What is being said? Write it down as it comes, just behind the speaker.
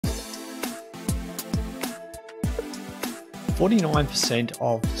49%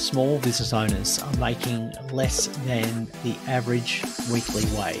 of small business owners are making less than the average weekly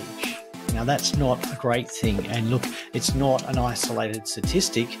wage. Now, that's not a great thing. And look, it's not an isolated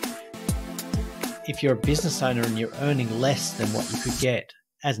statistic. If you're a business owner and you're earning less than what you could get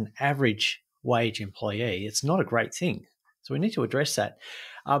as an average wage employee, it's not a great thing. So we need to address that.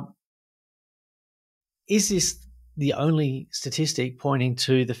 Is this the only statistic pointing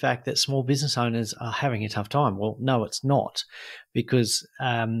to the fact that small business owners are having a tough time? Well, no, it's not, because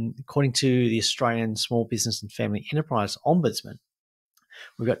according to the Australian Small Business and Family Enterprise Ombudsman,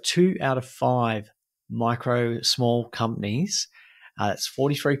 we've got 2 out of 5 micro small companies, that's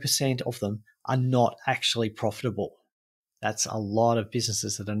 43% of them, are not actually profitable. That's a lot of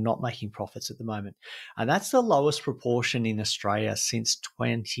businesses that are not making profits at the moment. And that's the lowest proportion in Australia since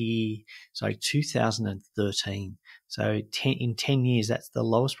 2013. So in 10 years, that's the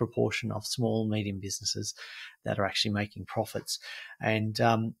lowest proportion of small and medium businesses that are actually making profits. And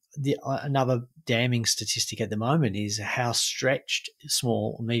another damning statistic at the moment is how stretched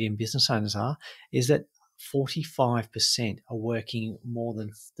small and medium business owners are, is that 45% are working more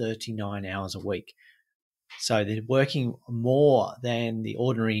than 39 hours a week. So they're working more than the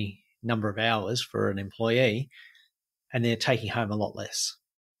ordinary number of hours for an employee, and they're taking home a lot less.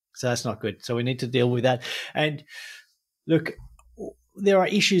 So that's not good. So we need to deal with that. And look, there are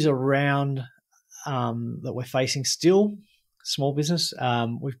issues around that we're facing still. Small business,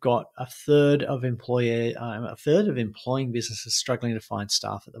 we've got a third of employing businesses struggling to find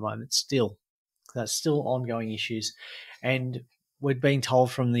staff at the moment. Still, that's still ongoing issues, and we're being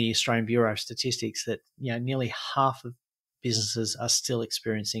told from the Australian Bureau of Statistics that nearly half of businesses are still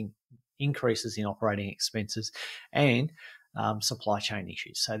experiencing increases in operating expenses and supply chain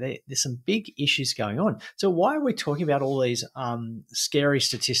issues. So there's some big issues going on. So why are we talking about all these scary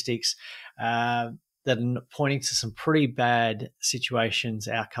statistics that are pointing to some pretty bad situations,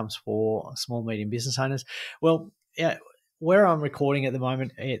 outcomes for small, medium business owners? Well, where I'm recording at the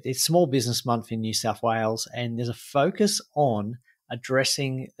moment, it's Small Business Month in New South Wales, and there's a focus on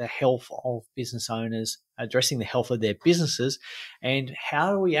addressing the health of business owners, addressing the health of their businesses, and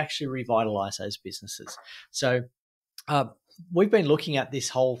how do we actually revitalize those businesses. So we've been looking at this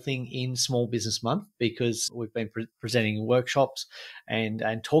whole thing in Small Business Month because we've been presenting workshops and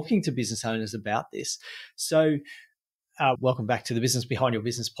talking to business owners about this. So welcome back to the Business Behind Your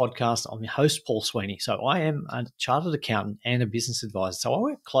Business podcast. I'm your host, Paul Sweeney. So I am a chartered accountant and a business advisor. So I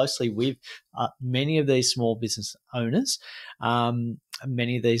work closely with many of these small business owners,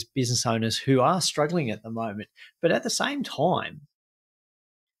 many of these business owners who are struggling at the moment. But at the same time,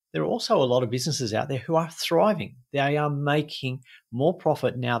 there are also a lot of businesses out there who are thriving. They are making more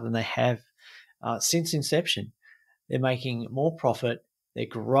profit now than they have since inception. They're making more profit. They're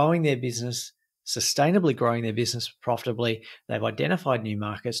growing their business, sustainably growing their business profitably. They've identified new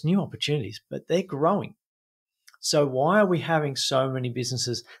markets, new opportunities, but they're growing. So why are we having so many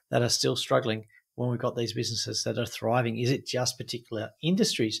businesses that are still struggling when we've got these businesses that are thriving? Is it just particular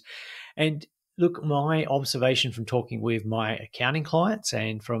industries? And look, my observation from talking with my accounting clients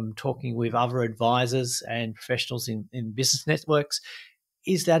and from talking with other advisors and professionals in business networks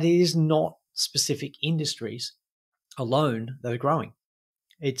is that it is not specific industries alone that are growing.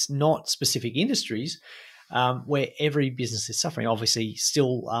 It's not specific industries where every business is suffering. Obviously,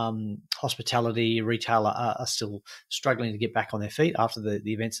 still hospitality, retail are still struggling to get back on their feet after the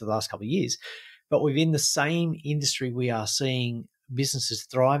events of the last couple of years. But within the same industry, we are seeing businesses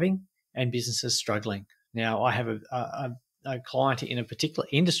thriving and businesses struggling. Now, I have a client in a particular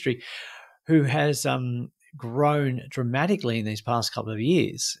industry who has grown dramatically in these past couple of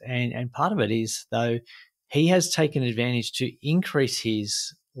years. And part of it is, though, he has taken advantage to increase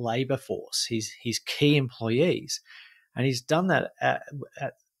his labor force, his key employees, and he's done that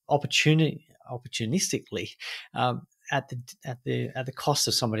opportunistically at the cost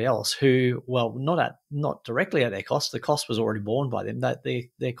of somebody else who, well, not directly at their cost. The cost was already borne by them. That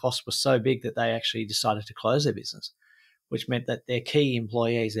their cost was so big that they actually decided to close their business, which meant that their key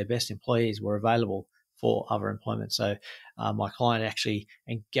employees, their best employees, were available for other employment. So my client actually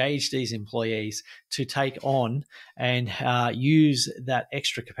engaged these employees to take on and use that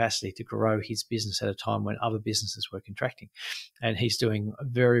extra capacity to grow his business at a time when other businesses were contracting. And he's doing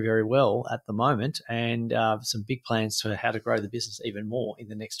very, very well at the moment, and some big plans for how to grow the business even more in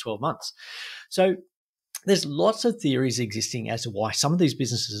the next 12 months. So there's lots of theories existing as to why some of these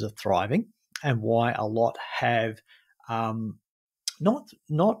businesses are thriving and why a lot have not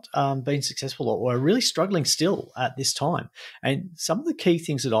been successful or are really struggling still at this time. And some of the key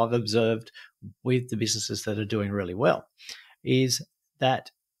things that I've observed with the businesses that are doing really well is that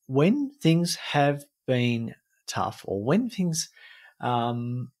when things have been tough, or when things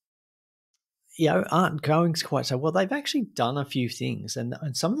aren't going quite so well, they've actually done a few things. And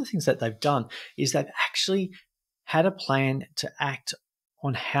some of the things that they've done is they've actually had a plan to act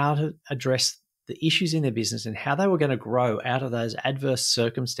on how to address the issues in their business and how they were going to grow out of those adverse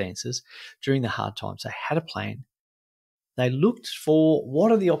circumstances during the hard times. They had a plan. They looked for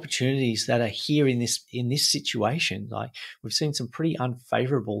what are the opportunities that are here in this situation. Like, we've seen some pretty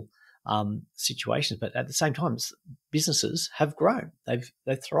unfavorable situations, but at the same time, businesses have grown. They've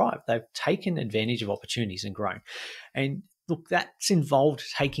thrived. They've taken advantage of opportunities and grown. And look, that's involved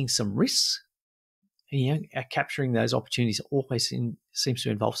taking some risks. Capturing those opportunities always seems to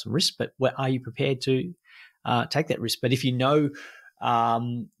involve some risk, but are you prepared to take that risk? But if you know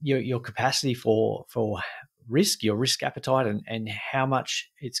your capacity for risk, your risk appetite, and how much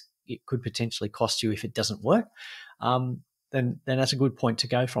it could potentially cost you if it doesn't work, then that's a good point to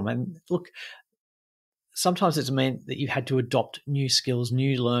go from. And look, sometimes it's meant that you had to adopt new skills,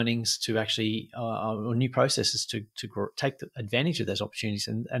 new learnings to actually, or new processes to take advantage of those opportunities.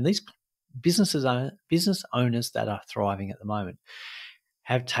 And these business owners that are thriving at the moment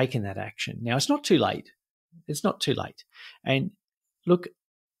have taken that action. Now, it's not too late. It's not too late. And look,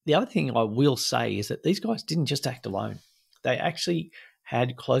 the other thing I will say is that these guys didn't just act alone. They actually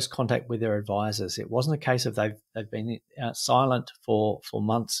had close contact with their advisors. It wasn't a case of they've been silent for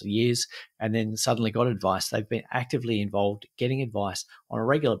months, years, and then suddenly got advice. They've been actively involved, getting advice on a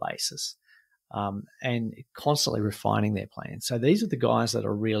regular basis, and constantly refining their plans. So these are the guys that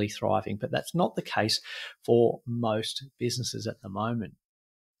are really thriving, but that's not the case for most businesses at the moment.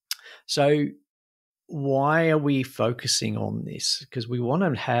 So why are we focusing on this? Because we want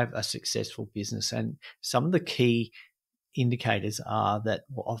to have a successful business, and some of the key indicators are that,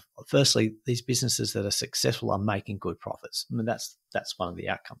 well, firstly, these businesses that are successful are making good profits. I mean, that's one of the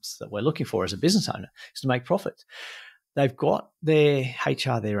outcomes that we're looking for as a business owner, is to make profit. They've got their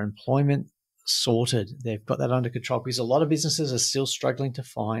HR, their employment sorted. They've got that under control, because a lot of businesses are still struggling to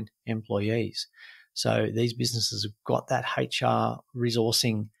find employees. So these businesses have got that HR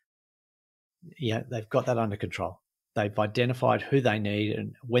resourcing. They've got that under control. They've identified who they need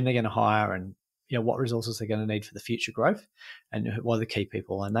and when they're going to hire, and what resources they're going to need for the future growth, and what are the key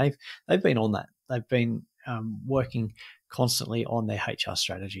people. And they've been on that. They've been working constantly on their HR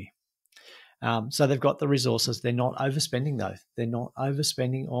strategy. So they've got the resources. They're not overspending though. They're not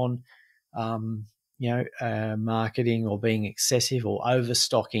overspending on marketing or being excessive or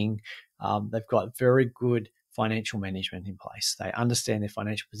overstocking. They've got very good financial management in place. They understand their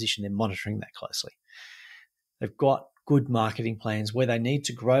financial position. They're monitoring that closely. They've got good marketing plans where they need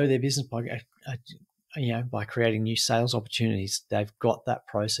to grow their business by creating new sales opportunities. They've got that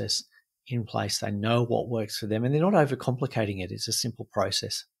process in place. They know what works for them, and they're not overcomplicating it. It's a simple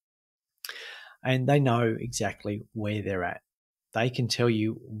process. And they know exactly where they're at. They can tell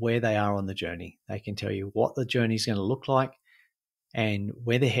you where they are on the journey. They can tell you what the journey is going to look like and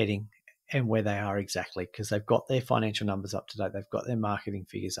where they're heading and where they are exactly, because they've got their financial numbers up to date. They've got their marketing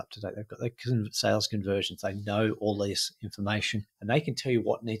figures up to date. They've got their sales conversions. They know all this information, and they can tell you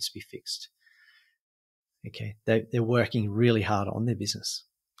what needs to be fixed. Okay, they're working really hard on their business.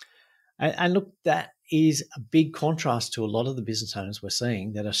 And look, that is a big contrast to a lot of the business owners we're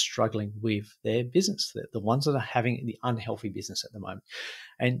seeing that are struggling with their business, the ones that are having the unhealthy business at the moment.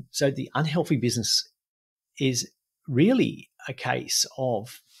 And so the unhealthy business is really a case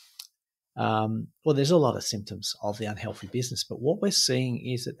of, there's a lot of symptoms of the unhealthy business, but what we're seeing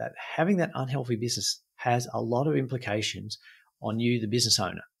is that having that unhealthy business has a lot of implications on you, the business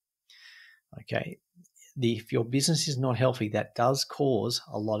owner. Okay. If your business is not healthy, that does cause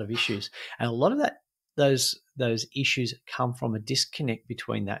a lot of issues. And a lot of those issues come from a disconnect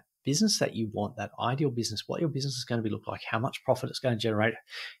between that business that you want, that ideal business, what your business is going to look like, how much profit it's going to generate,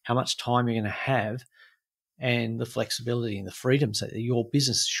 how much time you're going to have, and the flexibility and the freedoms that your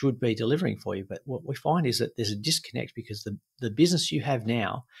business should be delivering for you. But what we find is that there's a disconnect because the business you have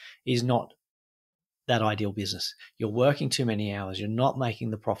now is not that ideal business. You're working too many hours. You're not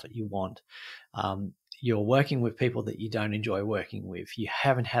making the profit you want. You're working with people that you don't enjoy working with. You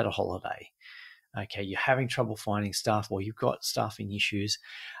haven't had a holiday. Okay, you're having trouble finding staff, or you've got staffing issues.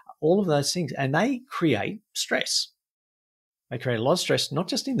 All of those things, and they create stress. They create a lot of stress, not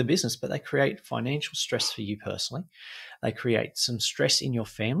just in the business, but they create financial stress for you personally. They create some stress in your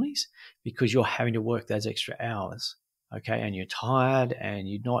families because you're having to work those extra hours. Okay, and you're tired and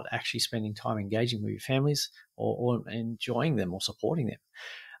you're not actually spending time engaging with your families or enjoying them or supporting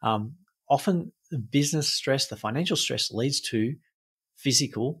them. Often the business stress, the financial stress leads to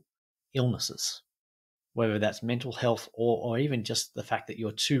physical illnesses. whether that's mental health or even just the fact that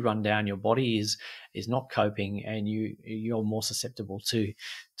you're too run down, your body is not coping, and you're more susceptible to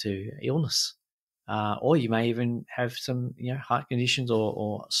illness. Or you may even have some heart conditions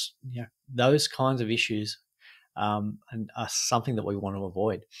or those kinds of issues, and are something that we want to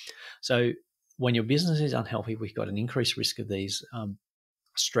avoid. So when your business is unhealthy, we've got an increased risk of these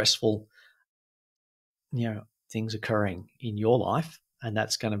stressful things occurring in your life, and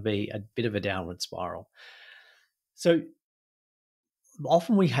that's going to be a bit of a downward spiral. So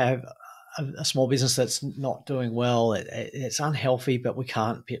often we have a small business that's not doing well. It's unhealthy, but we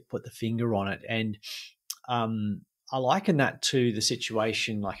can't put the finger on it. And I liken that to the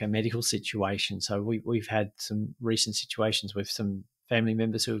situation, like a medical situation. So we've had some recent situations with some family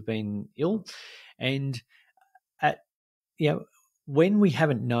members who have been ill, and when we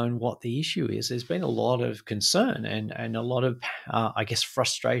haven't known what the issue is, there's been a lot of concern and a lot of,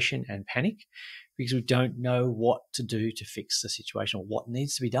 frustration and panic, because we don't know what to do to fix the situation or what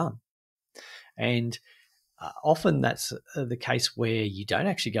needs to be done. And often that's the case where you don't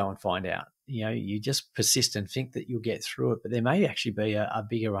actually go and find out. You just persist and think that you'll get through it, but there may actually be a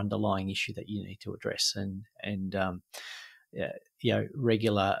bigger underlying issue that you need to address. And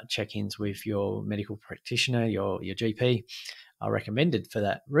regular check-ins with your medical practitioner, your GP, are recommended for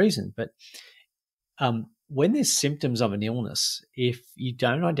that reason. But when there's symptoms of an illness, if you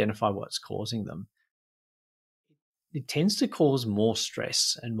don't identify what's causing them, it tends to cause more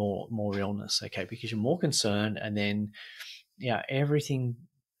stress and more illness, okay, because you're more concerned, and then everything,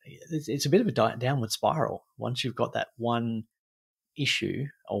 it's a bit of a downward spiral. Once you've got that one issue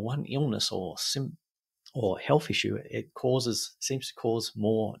or one illness or health issue, it seems to cause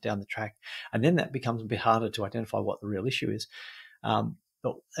more down the track, and then that becomes a bit harder to identify what the real issue is.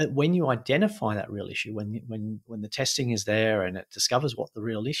 But when you identify that real issue, when the testing is there and it discovers what the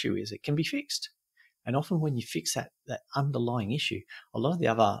real issue is, it can be fixed. And often when you fix that underlying issue, a lot of the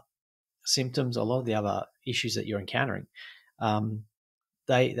other symptoms, a lot of the other issues that you're encountering,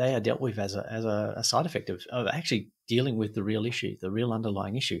 they are dealt with as a side effect of actually dealing with the real issue, the real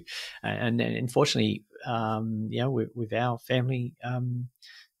underlying issue. And unfortunately, with our family,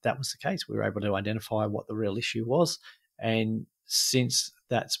 that was the case. We were able to identify what the real issue was, and since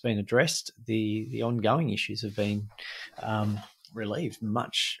that's been addressed, the ongoing issues have been relieved,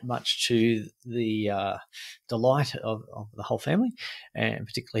 much to the delight of the whole family, and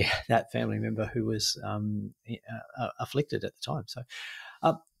particularly that family member who was afflicted at the time. So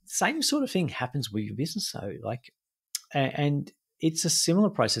same sort of thing happens with your business, though. And it's a similar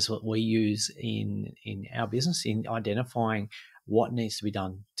process what we use in our business in identifying what needs to be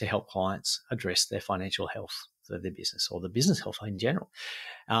done to help clients address their financial health of their business or the business health in general.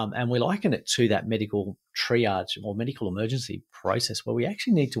 And we liken it to that medical triage or medical emergency process where we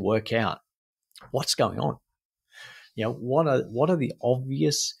actually need to work out what's going on. What are the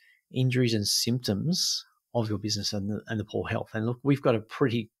obvious injuries and symptoms of your business and the poor health? And look, we've got a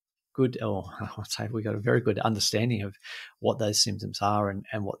pretty good, or I'd say we've got a very good understanding of what those symptoms are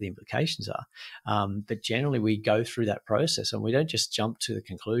and what the implications are. But generally we go through that process and we don't just jump to the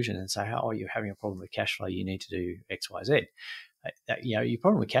conclusion and say, oh, you're having a problem with cash flow, you need to do X, Y, Z. Your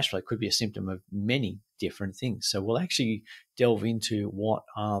problem with cash flow could be a symptom of many different things. So we'll actually delve into what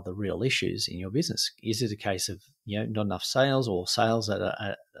are the real issues in your business. Is it a case of not enough sales, or sales that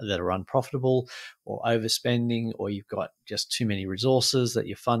are unprofitable, or overspending, or you've got just too many resources that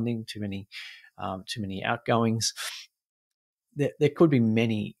you're funding, too many outgoings? There could be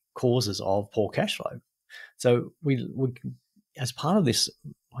many causes of poor cash flow. So we as part of this,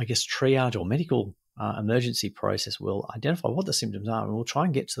 triage or medical emergency process, will identify what the symptoms are, and we'll try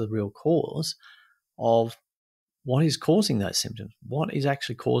and get to the real cause of what is causing those symptoms, what is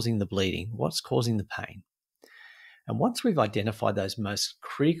actually causing the bleeding, what's causing the pain. And once we've identified those most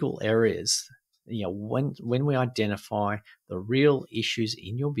critical areas, when we identify the real issues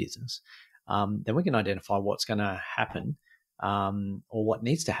in your business, then we can identify what's going to happen, or what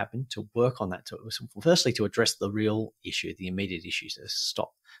needs to happen to work on that. Firstly, to address the real issue, the immediate issues, to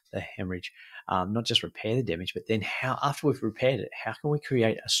stop the hemorrhage, not just repair the damage, but then how, after we've repaired it, how can we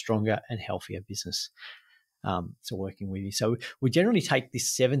create a stronger and healthier business? So working with you. So we generally take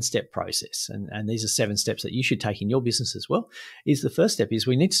this 7-step process, and these are 7 steps that you should take in your business as well. The first step is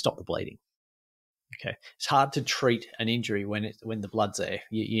we need to stop the bleeding. Okay, it's hard to treat an injury when the blood's there.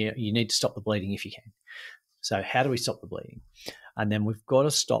 You need to stop the bleeding if you can. So how do we stop the bleeding? And then we've got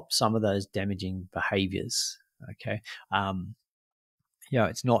to stop some of those damaging behaviors. Okay.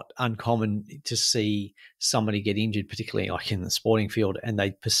 It's not uncommon to see somebody get injured, particularly like in the sporting field, and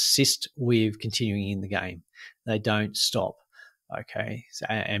they persist with continuing in the game. They don't stop. Okay, so,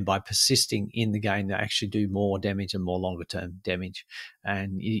 and by persisting in the game, they actually do more damage and more longer term damage,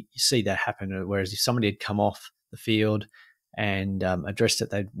 and you see that happen. Whereas if somebody had come off the field and addressed it,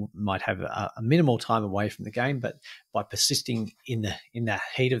 they might have a minimal time away from the game. But by persisting in the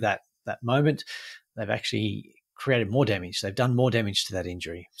heat of that moment, they've actually created more damage. They've done more damage to that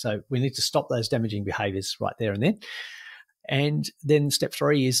injury. So we need to stop those damaging behaviours right there and then. And then step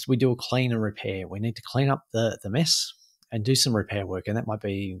 3 is we do a clean and repair. We need to clean up the mess and do some repair work. And that might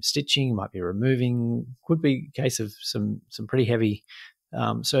be stitching, might be removing, could be a case of some pretty heavy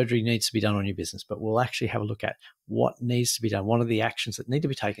surgery needs to be done on your business. But we'll actually have a look at what needs to be done. What are the actions that need to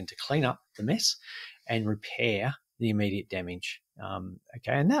be taken to clean up the mess and repair the immediate damage?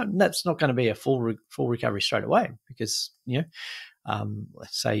 Okay, and that's not going to be a full recovery straight away, because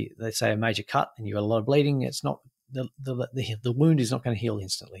let's say a major cut and you've got a lot of bleeding. It's not the wound is not going to heal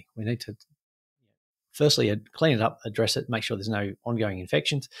instantly. We need to firstly clean it up, address it, make sure there's no ongoing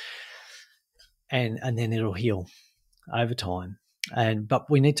infections, and then it'll heal over time. But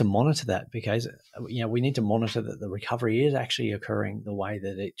we need to monitor that, because we need to monitor that the recovery is actually occurring the way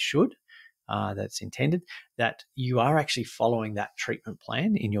that it should, that's intended, that you are actually following that treatment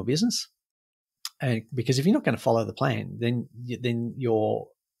plan in your business. And because if you're not going to follow the plan, then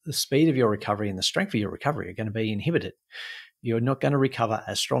the speed of your recovery and the strength of your recovery are going to be inhibited. You're not going to recover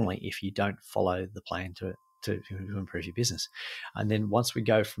as strongly if you don't follow the plan to improve your business. And then once we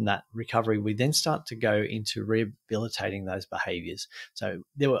go from that recovery, we then start to go into rehabilitating those behaviors. So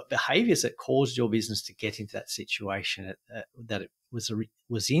there were behaviors that caused your business to get into that situation that it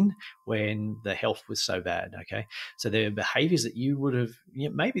was in when the health was so bad. Okay, so there are behaviors that you would have,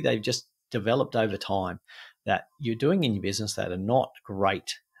 maybe they've just developed over time that you're doing in your business that are not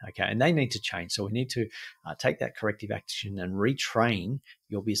great. Okay, and they need to change. So we need to take that corrective action and retrain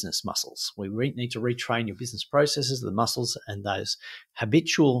your business muscles. We need to retrain your business processes, the muscles, and those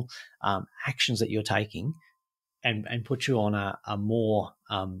habitual actions that you're taking, and put you on a more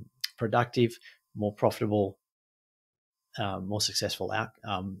productive, more profitable, more successful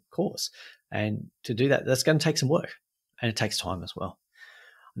course. And to do that, that's going to take some work, and it takes time as well.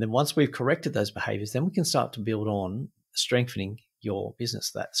 And then once we've corrected those behaviors, then we can start to build on strengthening your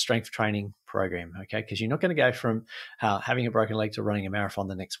business, that strength training program, okay? Because you're not going to go from having a broken leg to running a marathon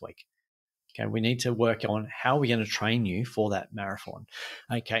the next week. Okay, we need to work on how we're going to train you for that marathon.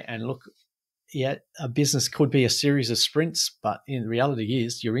 Okay, and look, a business could be a series of sprints, but in reality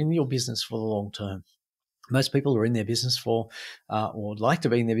is you're in your business for the long term. Most people are in their business for, or would like to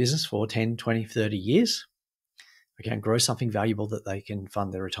be in their business for 10, 20, 30 years. Okay, and grow something valuable that they can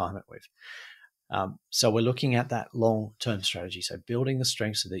fund their retirement with. So we're looking at that long-term strategy. So building the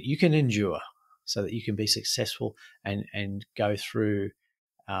strength so that you can endure, so that you can be successful and go through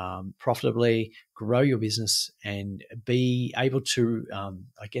profitably, grow your business, and be able to,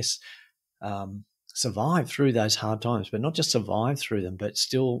 survive through those hard times, but not just survive through them, but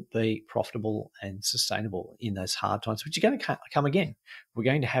still be profitable and sustainable in those hard times, which are going to come again. We're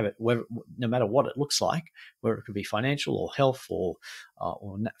going to have it no matter what it looks like, whether it could be financial or health or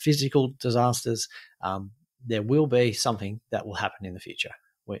physical disasters. There will be something that will happen in the future.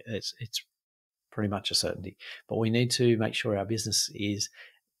 It's pretty much a certainty, but we need to make sure our business is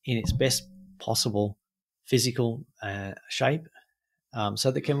in its best possible physical shape, so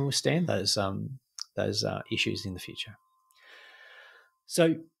that it can withstand those issues in the future.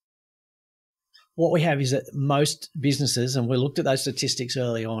 So what we have is that most businesses, and we looked at those statistics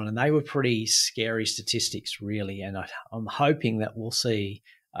early on, and they were pretty scary statistics, really. And I'm hoping that we'll see,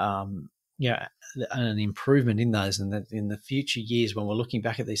 an improvement in those, and that in the future years, when we're looking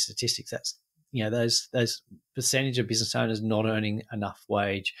back at these statistics, that's those percentage of business owners not earning enough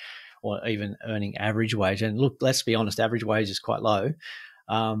wage, or even earning average wage. And look, let's be honest, average wage is quite low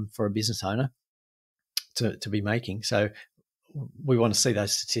for a business owner to be making. So we want to see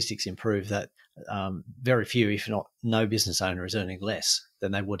those statistics improve, that very few, if not no, business owner is earning less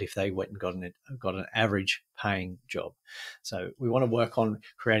than they would if they went and got an average paying job. So we want to work on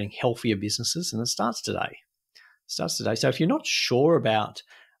creating healthier businesses, and it starts today. So if you're not sure about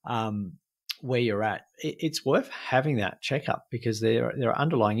where you're at, it's worth having that checkup, because there are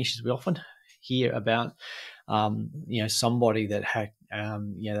underlying issues. We often hear about somebody that had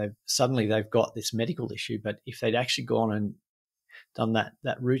they've got this medical issue, but if they'd actually gone and done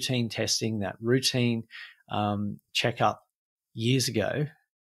that routine testing, that routine checkup years ago,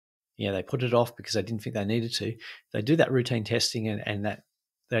 they put it off because they didn't think they needed to. They do that routine testing, and that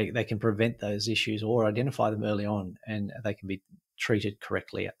they can prevent those issues or identify them early on, and they can be treated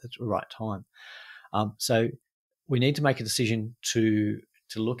correctly at the right time. So we need to make a decision to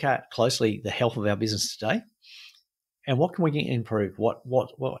look at closely the health of our business today, And what can we improve?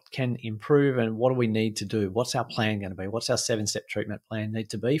 What can improve, and what do we need to do? What's our plan going to be? What's our 7-step treatment plan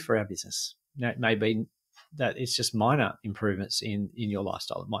need to be for our business? It may be that it's just minor improvements in your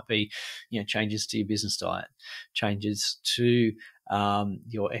lifestyle. It might be, changes to your business diet, changes to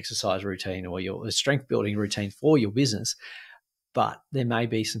your exercise routine or your strength building routine for your business. But there may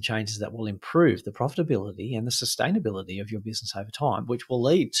be some changes that will improve the profitability and the sustainability of your business over time, which will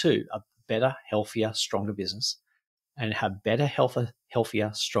lead to a better, healthier, stronger business. And have better,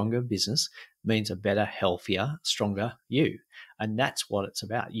 healthier, stronger business means a better, healthier, stronger you. And that's what it's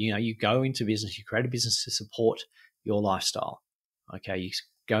about. You go into business, you create a business to support your lifestyle. Okay, you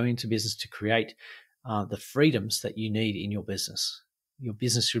go into business to create the freedoms that you need in your business. Your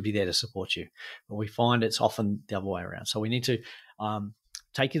business should be there to support you. But we find it's often the other way around. So we need to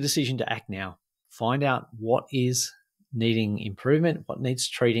take a decision to act now. Find out what is needing improvement, what needs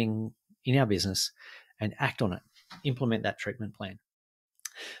treating in our business, and act on it. Implement that treatment plan.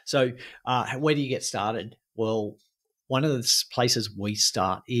 So where do you get started? Well, one of the places we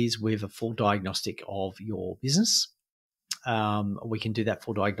start is with a full diagnostic of your business. We can do that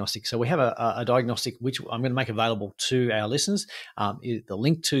full diagnostic. So we have a diagnostic, which I'm going to make available to our listeners. The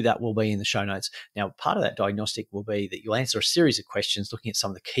link to that will be in the show notes. Now, part of that diagnostic will be that you'll answer a series of questions looking at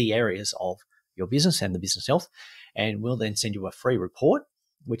some of the key areas of your business and the business health. And we'll then send you a free report,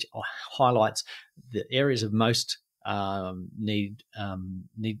 which highlights the areas of most need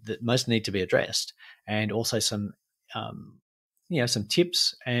to be addressed, and also some some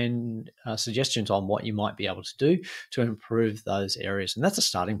tips and suggestions on what you might be able to do to improve those areas. And that's a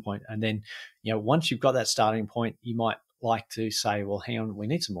starting point. And then once you've got that starting point, you might like to say, well, hang on, we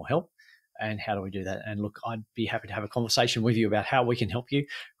need some more help. And how do we do that? And look, I'd be happy to have a conversation with you about how we can help you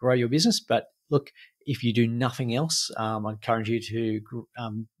grow your business. But look, if you do nothing else, I encourage you to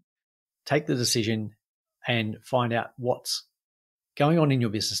take the decision and find out what's going on in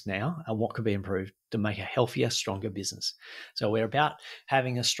your business now and what could be improved to make a healthier, stronger business. So we're about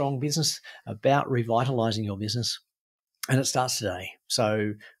having a strong business, about revitalizing your business, and it starts today.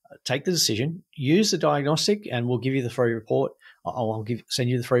 So take the decision, use the diagnostic, and we'll give you the free report. I'll send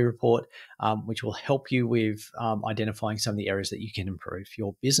you the free report, which will help you with identifying some of the areas that you can improve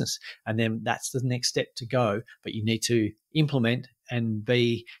your business. And then that's the next step to go. But you need to implement and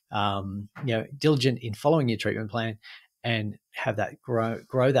be diligent in following your treatment plan and have that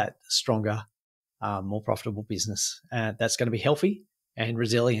grow that stronger, more profitable business. That's going to be healthy and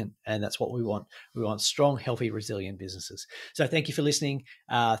resilient, and that's what we want. We want strong, healthy, resilient businesses. So thank you for listening.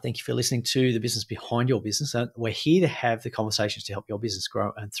 Thank you for listening to the business behind your business. We're here to have the conversations to help your business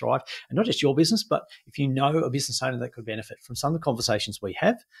grow and thrive, and not just your business, but if you know a business owner that could benefit from some of the conversations we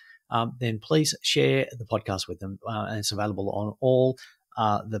have, then please share the podcast with them. And it's available on all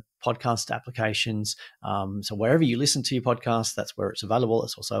the podcast applications. So wherever you listen to your podcast, that's where it's available.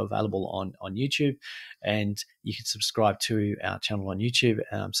 It's also available on YouTube, and you can subscribe to our channel on YouTube.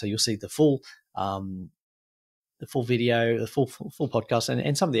 So you'll see the full video, the full podcast,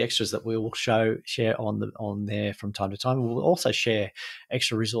 and some of the extras that we will share on there from time to time. We'll also share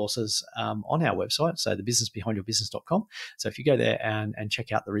extra resources on our website, so thebusinessbehindyourbusiness.com. So if you go there and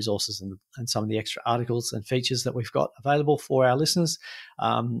check out the resources and some of the extra articles and features that we've got available for our listeners,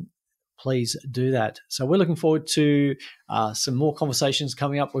 please do that. So we're looking forward to some more conversations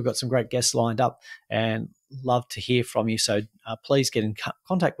coming up. We've got some great guests lined up and love to hear from you. So please get in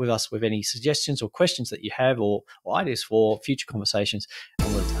contact with us with any suggestions or questions that you have or ideas for future conversations.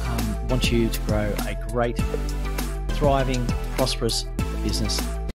 And we want you to grow a great, thriving, prosperous business